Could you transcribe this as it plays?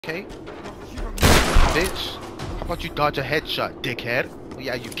Okay. Bitch. How about you dodge a headshot, dickhead? Well,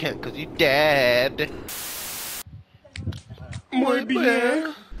 yeah, you can't, cause you dead. Muy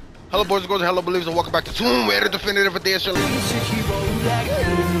bien. Hello boys and girls and hello believers and welcome back to Tomb Raider Definitive Edition.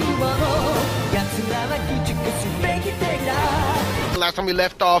 Last time we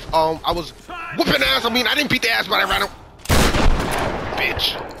left off, I was whooping ass. I mean, I didn't beat the ass, but I ran him.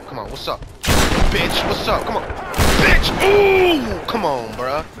 Bitch. Come on, what's up? Bitch, what's up? Come on. Bitch! Ooh! Come on,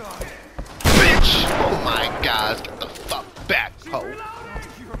 bruh. Bitch! Oh my gosh, get the fuck back, ho.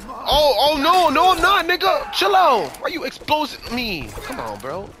 Oh no, I'm not, nigga! Chill out! Why you exposing me? Come on,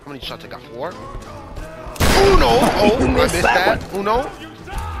 bro. How many shots I got? 4? Uno! Oh, I missed that. Uno?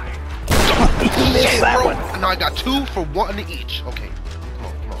 Shit, bro! Now I got 2 for 1 each. Okay. Come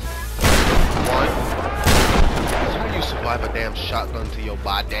on. 1. That's how you survive a damn shotgun to your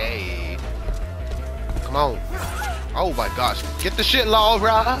body. Come on. Oh my gosh. Get the shit,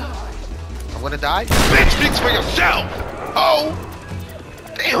 Laura. I'm gonna die. Bitch, speaks for yourself. Oh.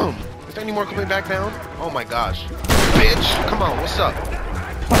 Damn. Is there any more coming back down? Oh my gosh. Bitch. Come on. What's up?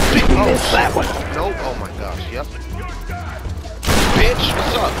 Oh, nope. Oh my gosh. Yep. Bitch.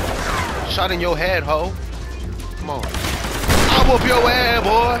 What's up? Shot in your head, ho. Come on. I'll whoop your head,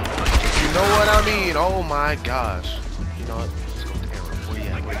 boy. You know what I mean. Oh my gosh. You know what? Let's go down. Where you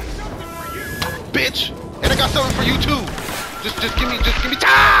at? Bitch. And I got something for you too. Just give me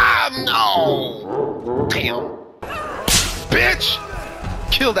time. No. Damn. Bitch.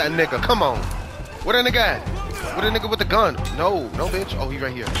 Kill that nigga. Come on. Where that nigga at? Where the nigga with the gun? No, bitch. Oh, he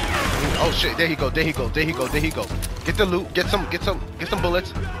right here. Oh shit. There he go. Get the loot. Get some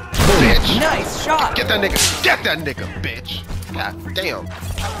bullets. Bitch. Nice shot. Get that nigga, bitch. God damn.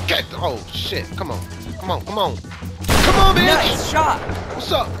 Oh shit. Come on, bitch. Nice shot.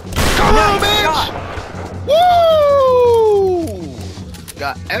 What's up? Come on, bitch. Woo!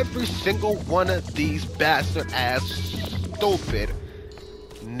 Got every single one of these bastard ass stupid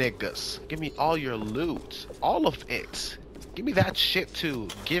niggas. Give me all your loot. All of it. Give me that shit too.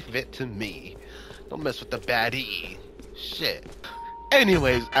 Give it to me. Don't mess with the baddie. Shit.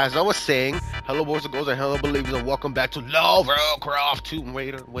 Anyways, as I was saying, hello boys and girls and hello believers and welcome back to Lara Croft Tomb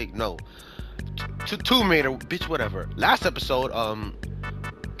Raider. Wait, no. To Tomb Raider, bitch, whatever. Last episode,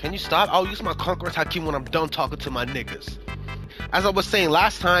 can you stop? I'll use my Conqueror's Hakim when I'm done talking to my niggas. As I was saying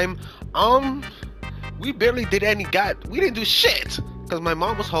last time, we barely did we didn't do shit. Because my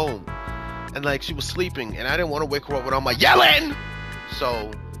mom was home. And like, she was sleeping. And I didn't want to wake her up with all my yelling.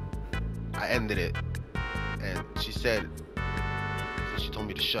 So, I ended it. And she told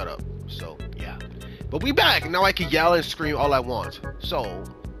me to shut up. So, yeah. But we back. Now I can yell and scream all I want. So,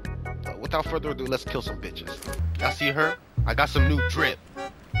 without further ado, let's kill some bitches. Y'all see her? I got some new drip.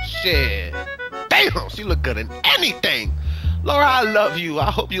 Shit. Damn, she look good in anything. Laura, I love you.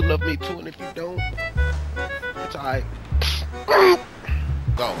 I hope you love me too. And if you don't, it's alright.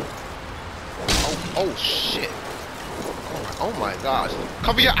 Go. Oh shit. Oh my gosh.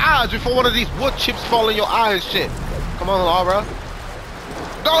 Cover your eyes before one of these wood chips fall in your eye and shit. Come on, Laura.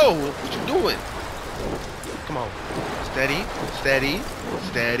 Go! What you doing? Come on. Steady.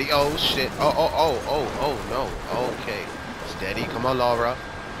 Oh shit. Oh no. Okay. Steady. Come on, Laura.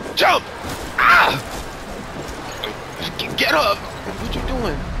 Jump! Ah! Get up! What you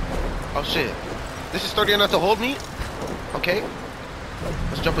doing? Oh shit. This is 30 enough to hold me? Okay.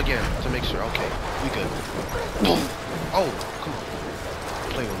 Let's jump again to make sure. Okay. We good. Boom! Oh, come on.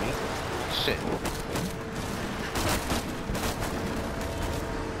 Play with me. Shit.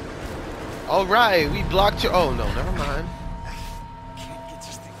 Alright, we blocked your. Oh no, never mind. Can't get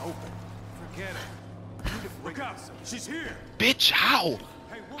this thing open. Forget it. Look out, she's here. Bitch, how?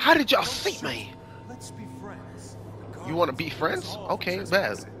 How did y'all see me? Let's be friends. You want to be friends? Okay,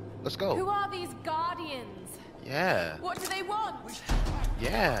 bad. Let's go. Who are these guardians? Yeah. What do they want?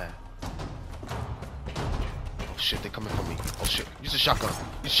 Yeah. Oh shit, they're coming for me. Oh shit. Use a shotgun.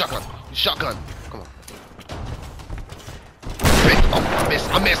 Shotgun. Come on. Bitch. Oh,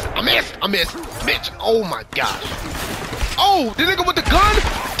 I missed. Bitch. Oh my gosh. Oh, the nigga with the gun?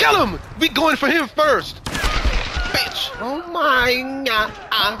 Kill him. We going for him first. Bitch. Oh my gosh.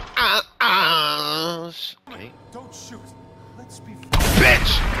 Okay. Don't shoot. Let's be friends.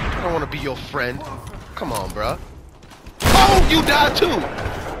 Bitch. I don't want to be your friend. Come on, bruh. Oh, you died too.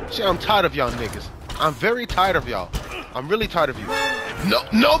 See, I'm tired of y'all niggas. I'm very tired of y'all. I'm really tired of you.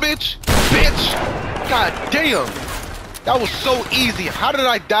 No, bitch. Bitch. God damn. That was so easy. How did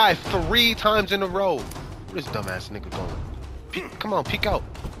I die 3 times in a row? Where is dumbass nigga going? Come on, peek out.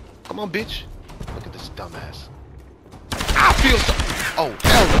 Come on, bitch. Look at this dumbass. I feel so. Oh,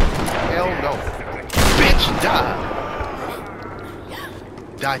 hell no. Bitch, die.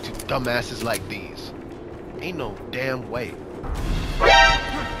 die to dumbasses like these. Ain't no damn way.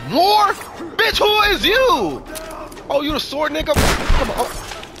 More? Bitch, who is you? Oh, you the sword nigga? Come on.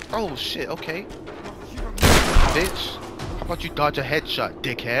 Oh shit, okay. Bitch, how about you dodge a headshot,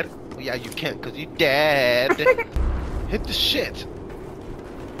 dickhead? Well, yeah, you can't cause you dead. Hit the shit.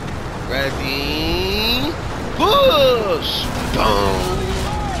 Ready? Push! Boom!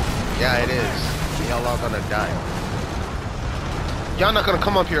 Yeah, it is. Y'all are gonna die. Y'all not gonna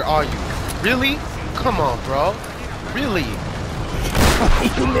come up here, are you? Really? Come on, bro. Really?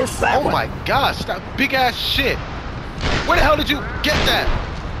 You missed that Oh one. my gosh, that big ass shit. Where the hell did you get that,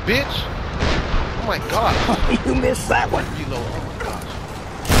 bitch? Oh my god. You missed that one. You know, oh my gosh.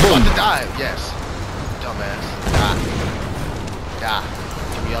 About to die, yes. Dumbass. Die.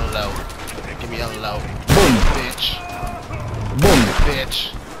 Give me a low. Give me a low. Boom. Bitch. Boom.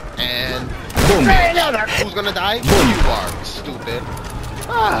 Bitch. And Boom. bitch. Who's gonna die? Boom. You are, stupid.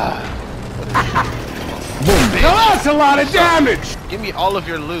 Ah. Boom. Bitch. Now that's a lot of damage! Give me all of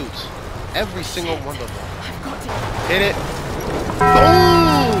your loot. Every single one of them. I've got to. Hit it.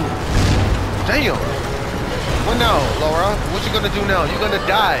 Boom! Damn. What now, Laura? What you gonna do now? You gonna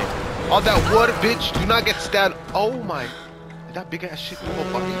die. All that wood, bitch. Do not get stabbed. Oh my. Did that big ass shit go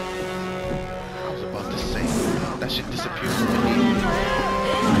up on me? I was about to say. That shit disappeared from me.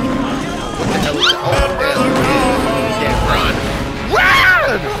 What the hell is that? Oh, hell. Yeah, run.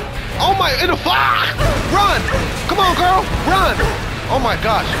 Run! Oh my, in the fire! Run! Come on, girl! Run! Oh my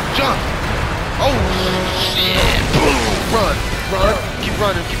gosh, jump! Oh shit! Boom! Run! Run! Keep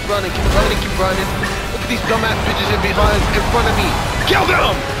running, keep running, keep running, keep running. Look at these dumbass bitches in front of me. Kill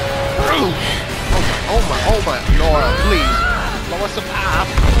them! Oh my, Laura, please. Laura, survive.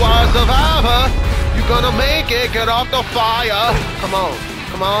 You are a survivor. You gonna make it. Get off the fire. Come on,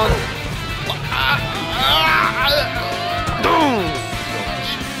 come on. Boom!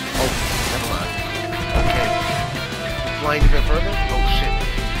 Oh, never mind. Okay. Flying even further? Oh shit.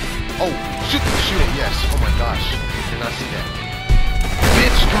 Oh, shoot it, yes. Oh my gosh. Did not see that.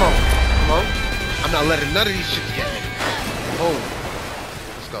 Bitch, come on. Come on. I'm not letting none of these shits get me. Oh.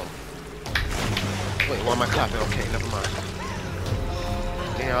 Let's go. Wait, why am I clapping? Okay, never mind.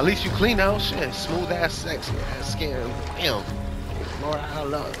 Damn, at least you clean now. Shit, smooth ass, sexy ass skin. Damn. Lord, I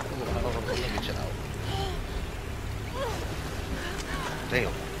love. Let me chill out.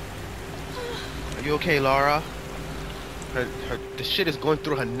 Damn. Are you okay, Laura? The shit is going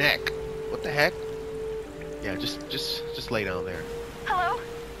through her neck. What the heck? Yeah, just lay down there. Hello?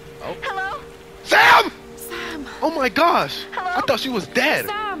 Oh. Hello? Sam! Sam! Oh my gosh! Hello? I thought she was dead.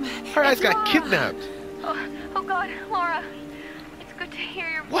 Sam! Her ass It's got Laura. kidnapped. Oh God, Laura. It's good to hear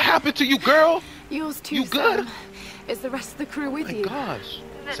your voice. What happened to you, girl? Yours too, You good? Sam. Is the rest of the crew with Oh my you? gosh.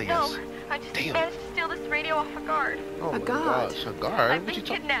 Say No, yes. I just Damn. managed to steal this radio off a guard. Oh A my guard? gosh, a guard? I've What you been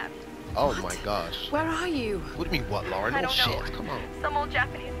talking? kidnapped. Oh my gosh. Where are you? What do you mean what, Laura? I No don't shit. know. Come on. Some old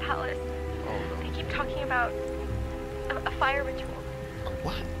Japanese palace. Oh They no. keep talking about a fire ritual.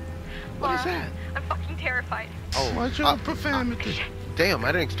 What? What is Laura, that? I'm fucking terrified. Oh. What's your profanity? Damn,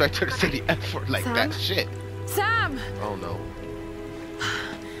 I didn't expect her to say the F word like Sam? that. Shit. Sam! Oh no.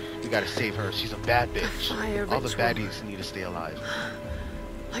 We gotta save her. She's a bad bitch. Fire All the ritual. baddies need to stay alive.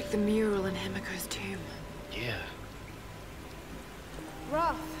 Like the mural in Himiko's tomb. Yeah.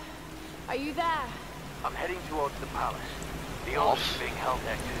 Roth, are you there? I'm heading towards the palace. The old's being held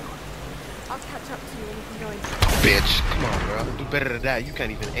there too. I'll catch up to you when you can go in. Bitch, come on, girl. Do better than that. You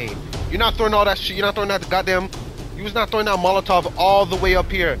can't even aim. You're not throwing all that shit. You're not throwing that goddamn. You was not throwing that Molotov all the way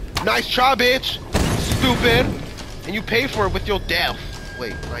up here. Nice try, bitch. Stupid. And you pay for it with your death.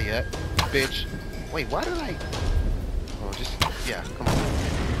 Wait, not yet. Bitch. Wait, why did I? Oh, just yeah. Come on,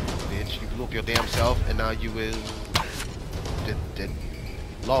 bitch. You blew up your damn self, and now you is dead.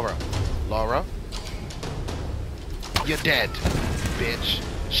 Laura. Laura. You're dead, bitch.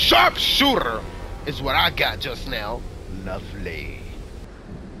 Sharpshooter is what I got just now. Lovely.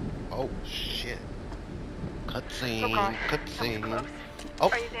 Oh shit. Cutscene. Oh God, that was Cutscene. close. Oh,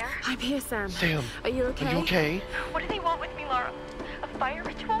 Are you there? I'm here, Sam. Sam. Are you okay? Are you okay? What do they want with me, Laura? A fire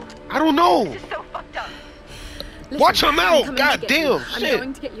ritual? I don't know. This is so fucked up. Listen, Watch him I'm out. coming God to get you. damn. I'm Shit.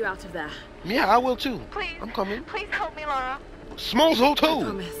 going to get you out of there. Yeah, I will too. Please. I'm coming. Please help me, Laura. Smouzo too.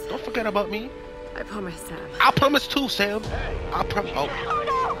 promise. Don't forget about me. I promise, Sam. I promise too, Sam. I promise. Oh. Oh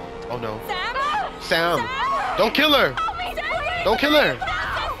no! Oh no. Sam! Sam. Don't kill her. Help me, please! Don't kill her.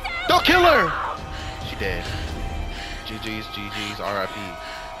 Sam! Don't kill her. She dead. GG's, RIP.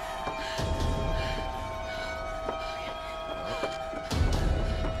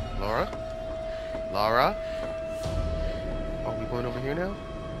 Laura? Laura? Oh, we going over here now?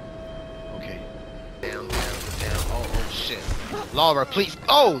 Okay. Down. Oh, shit. Laura, please.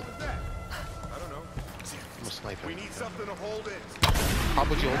 Oh! I don't know. I'm a sniper. We need something to hold it. How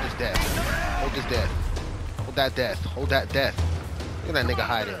about you hold this death? Hold this death. Hold that death. Hold that death. Look at that nigga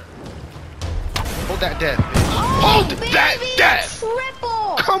hiding. Hold that death, bitch. Hold that death!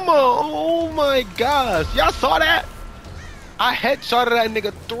 Triple! Come on! Oh my gosh! Y'all saw that? I headshotted that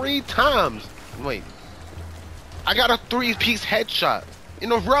nigga 3 times. Wait. I got a 3-piece headshot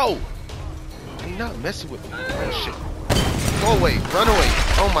in a row. You're not messing with me. Oh shit. Go away. Run away.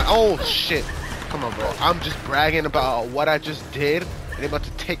 Oh my. Oh shit. Come on, bro. I'm just bragging about what I just did. And they're about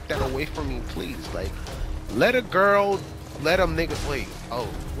to take that away from me, please. Like, let a girl, let a nigga. Wait. Oh,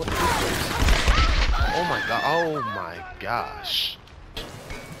 what is this? Oh my god. Oh my gosh.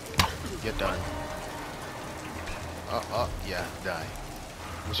 You're done. Yeah, die.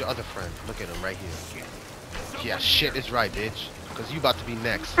 Where's your other friend? Look at him right here. Yeah, shit is right, bitch. Because you about to be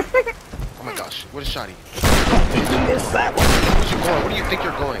next. Oh my gosh. Where's Shotty? You missed that one. Where you going? Where do you think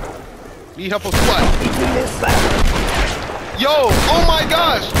you're going? Need help with what? You missed that one. Yo! Oh my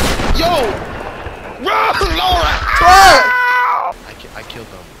gosh! Yo! Run, Laura! I killed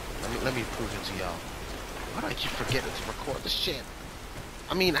them. Let me prove it to y'all. Why do I keep forgetting to record the shit?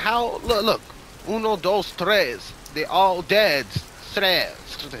 I mean, how? Look. Uno, dos, tres. They all dead. Tres.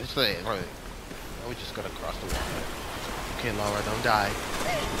 Right. Now we just gotta cross the water. Okay, Laura, don't die.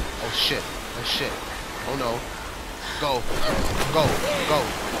 Oh shit. Oh shit. Oh no. Go. Go. Go.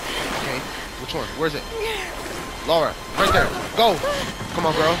 Okay. Which one? Where's it? Laura, right there. Go. Come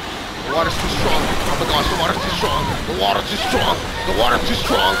on, girl. The water's too strong. Oh my gosh, the water's too strong. The water's too strong. The water's too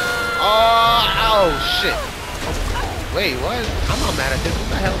strong. Oh shit. Wait, what? I'm not mad at this. What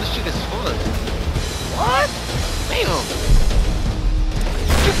the hell? This shit is fun. What? Damn.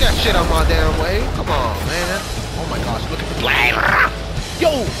 Get that shit out my damn way. Come on, man. Oh my gosh, look at the blade.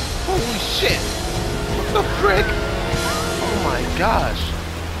 Yo! Holy shit. What the frick? Oh my gosh.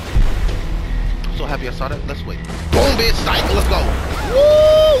 I'm so happy I saw that. Let's wait. Boom, bitch. Psych. Let's go.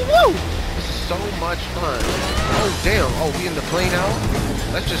 Woo! Woo! This is so much fun. Oh, damn. Oh, we in the plane now?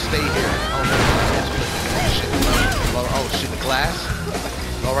 Let's just stay here. Oh, no. Oh, shit. Laura, oh, shit. The glass.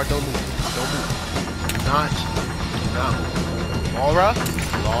 Laura, don't move. Don't move. Not move. Laura,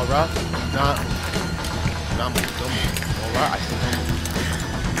 not move. Don't move. Laura, I said don't move.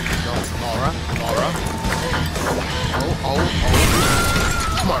 No, Laura. Oh.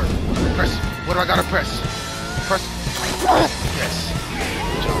 Smart. Press. What do I gotta press? Press. Yes.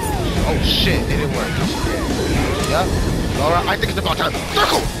 Good job. Oh shit, it didn't work. Yep. Laura, I think it's about time.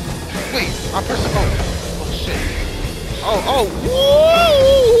 Circle! Wait, I pressed the phone. Oh shit. Oh.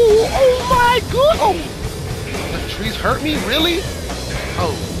 Whoa! Oh my god! Oh! The trees hurt me? Really?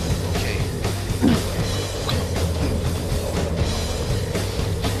 Oh. Okay.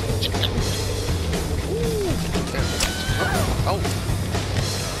 Oh.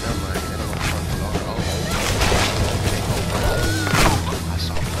 Never mind. Never mind. I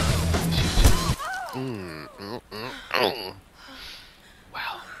saw her.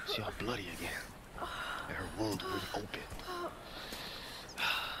 Wow. She's all bloody again. And her wound was open.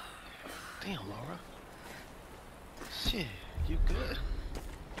 Damn, Laura. Shit, you good?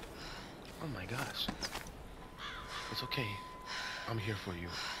 Oh my gosh. It's okay. I'm here for you.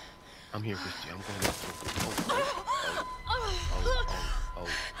 I'm here with you. I'm going up for you. Oh.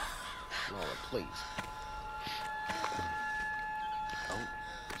 Laura, please. Oh,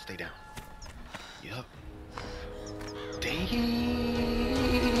 stay down. Yup. Damn.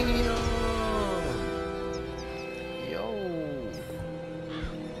 Yo.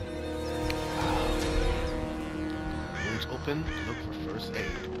 Wounds open. Look for first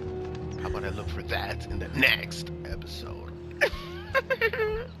aid. How about I look for that in the next episode?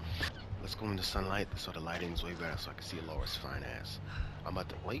 Let's go in the sunlight so the lighting's way better so I can see Laura's fine ass. I'm about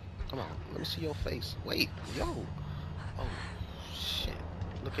to wait. Come on, let me see your face. Wait, yo. Oh shit.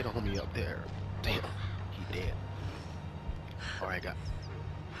 Look at the homie up there. Damn, he dead. Alright, got.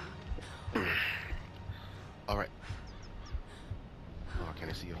 Alright. Laura, can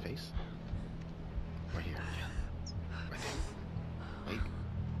I see your face? Right here. Right there. Wait.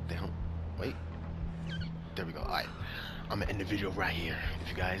 Down. Wait. There we go. Alright. I'm gonna end the video right here. If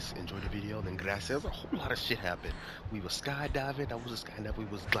you guys enjoyed the video, then gracias. A whole lot of shit happened. We was skydiving. That was a skydive. We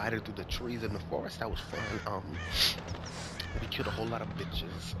was gliding through the trees in the forest. That was fun. We killed a whole lot of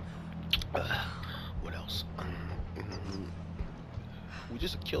bitches. What else? We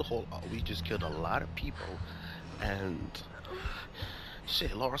just killed a lot of people, and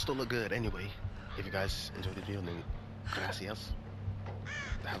shit, Laura still look good. Anyway, if you guys enjoyed the video, then gracias.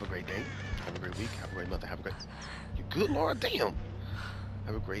 Have a great day. Have a great week. Have a great month. Have a great. You good, Laura? Damn.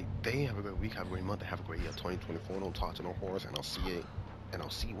 Have a great day, have a great week, have a great month, have a great year 2024. Don't talk to no whores, and I'll see you. And I'll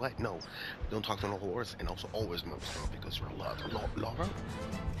see what? No. Don't talk to no whores, and also always remember girl, because you're loved. Laura?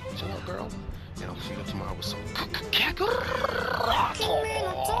 Chill out, girl. And I'll see you tomorrow with some